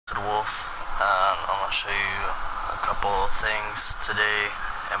couple of things today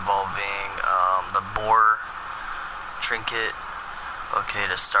involving the boar trinket. Okay,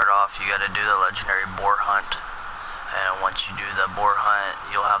 to start off, you got to do the legendary boar hunt, and once you do the boar hunt,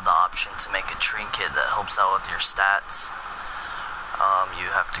 you'll have the option to make a trinket that helps out with your stats. You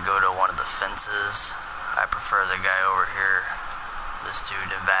have to go to one of the fences. I prefer the guy over here, this dude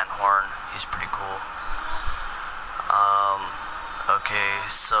in Van Horn. He's pretty cool. Okay,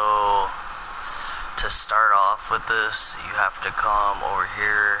 so to start off with this, you have to come over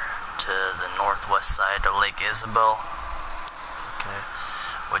here to the northwest side of Lake Isabel. Okay,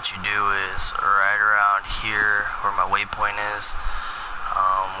 what you do is right around here where my waypoint is,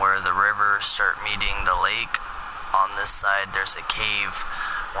 where the rivers start meeting the lake. On this side there's a cave.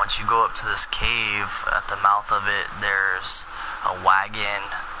 Once you go up to this cave, at the mouth of it there's a wagon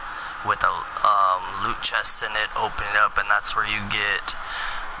with a loot chest in it. Open it up and that's where you get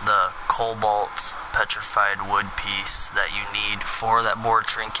the colbolt petrified wood piece that you need for that boar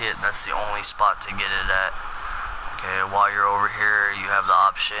trinket. That's the only spot to get it at. Okay, while you're over here you have the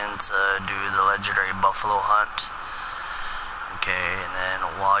option to do the legendary buffalo hunt. Okay, and then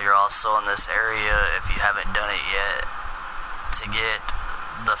while you're also in this area, if you haven't done it yet, to get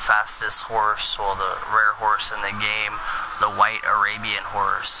the fastest horse, well, the rare horse in the game, the white Arabian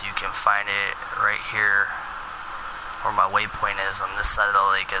horse, you can find it right here where my waypoint is on this side of the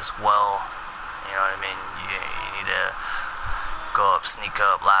lake as well. You know what I mean? You need to go up, sneak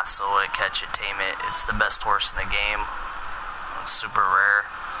up, lasso it, catch it, tame it. It's the best horse in the game. It's super rare.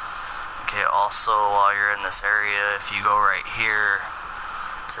 Okay, also while you're in this area, if you go right here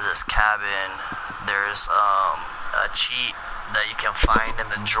to this cabin, there's a cheat that you can find in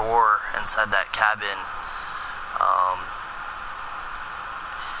the drawer inside that cabin.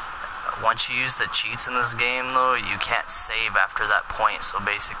 Once you use the cheats in this game though, you can't save after that point. So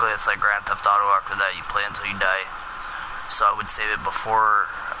basically it's like Grand Theft Auto. After that you play until you die. So I would save it before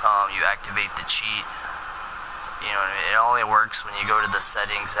you activate the cheat. You know what I mean? It only works when you go to the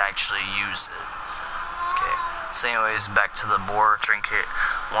settings and actually use it. Okay. So anyways, back to the boar trinket.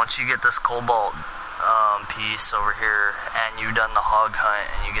 Once you get this cobalt piece over here, and you've done the hog hunt,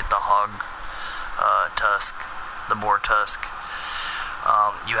 and you get the hog tusk, the boar tusk,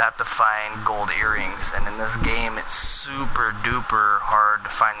 you have to find gold earrings. And in this game, it's super duper hard to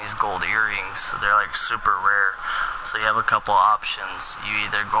find these gold earrings. They're like super rare. So you have a couple options. You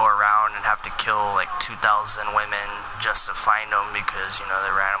either go around and have to kill like 2,000 women just to find them because, you know, they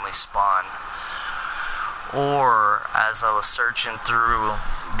randomly spawn. Or, as I was searching through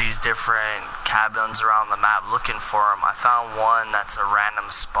these different cabins around the map looking for them, I found one that's a random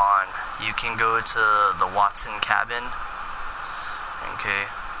spawn. You can go to the Watson cabin. Okay,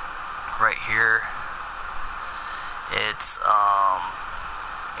 right here. It's,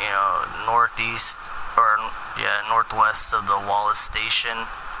 you know, northwest of the Wallace Station,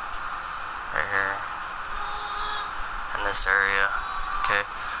 right here, in this area. Okay,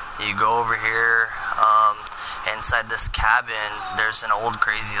 you go over here, inside this cabin, there's an old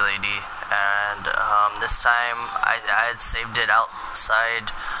crazy lady, and this time I had saved it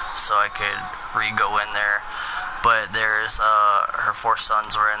outside so I could re-go in there, but there's, her 4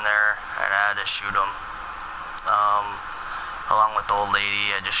 sons were in there, and I had to shoot them. Along with the old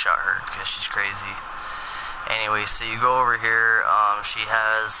lady, I just shot her because she's crazy. Anyway, so you go over here, she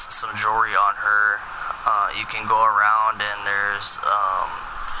has some jewelry on her. You can go around and there's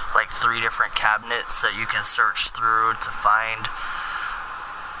like 3 different cabinets that you can search through to find,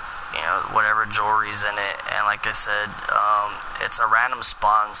 you know, whatever jewelry's in it. And like I said, it's a random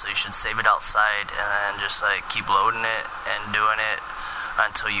spawn, so you should save it outside and then just like keep loading it and doing it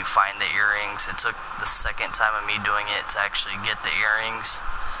until you find the earrings. It took the second time of me doing it to actually get the earrings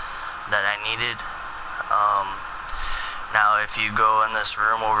that I needed. Now if you go in this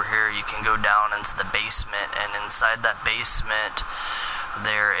room over here, you can go down into the basement, and inside that basement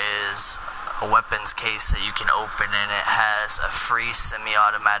there is a weapons case that you can open, and it has a free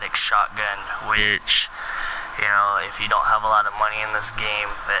semi-automatic shotgun, which, you know, if you don't have a lot of money in this game,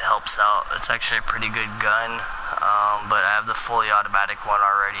 it helps out. It's actually a pretty good gun, but I have the fully automatic one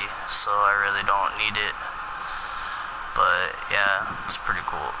already, so I really don't need it. But yeah, it's pretty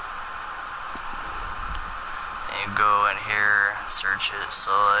cool. And you go in here, search it.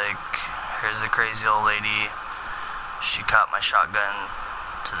 So like, here's the crazy old lady. She caught my shotgun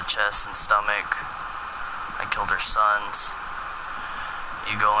to the chest and stomach. I killed her sons.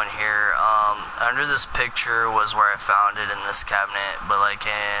 You go in here, under this picture was where I found it, in this cabinet, but like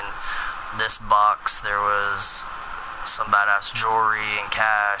in this box there was some badass jewelry and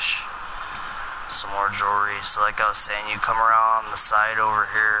cash, some more jewelry. So like I was saying, you come around the side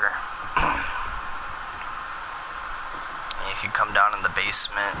over here And you can come down in the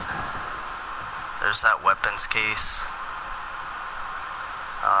basement. There's that weapons case.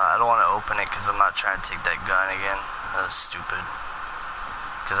 I don't want to open it because I'm not trying to take that gun again. That was stupid.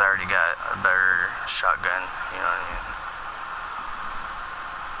 Because I already got a better shotgun, you know what I mean?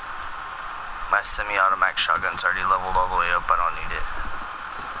 My semi-automatic shotgun's already leveled all the way up, I don't need it.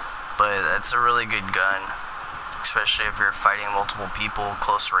 But that's a really good gun. Especially if you're fighting multiple people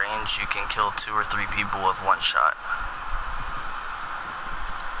close range, you can kill 2 or 3 people with one shot.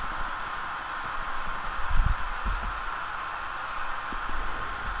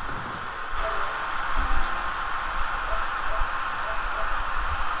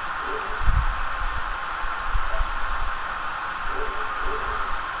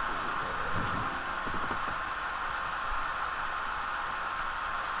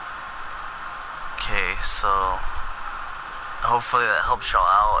 Okay, so hopefully that helps y'all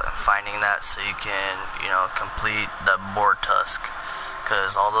out in finding that so you can, you know, complete that boar tusk.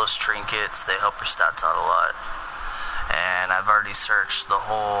 Because all those trinkets, they help your stats out a lot. And I've already searched the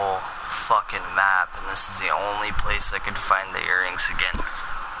whole fucking map, and this is the only place I could find the earrings again.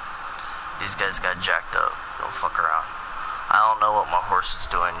 These guys got jacked up. Don't fuck around. I don't know what my horse is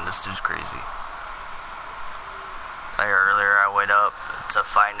doing. This dude's crazy. Like earlier, I went up to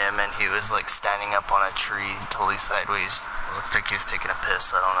find him, and he was like standing up on a tree, totally sideways. It looked like he was taking a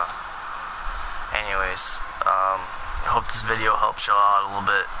piss. I don't know. Anyways, I hope this video helps y'all out a little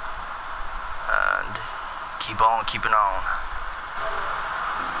bit, and keep on keeping on.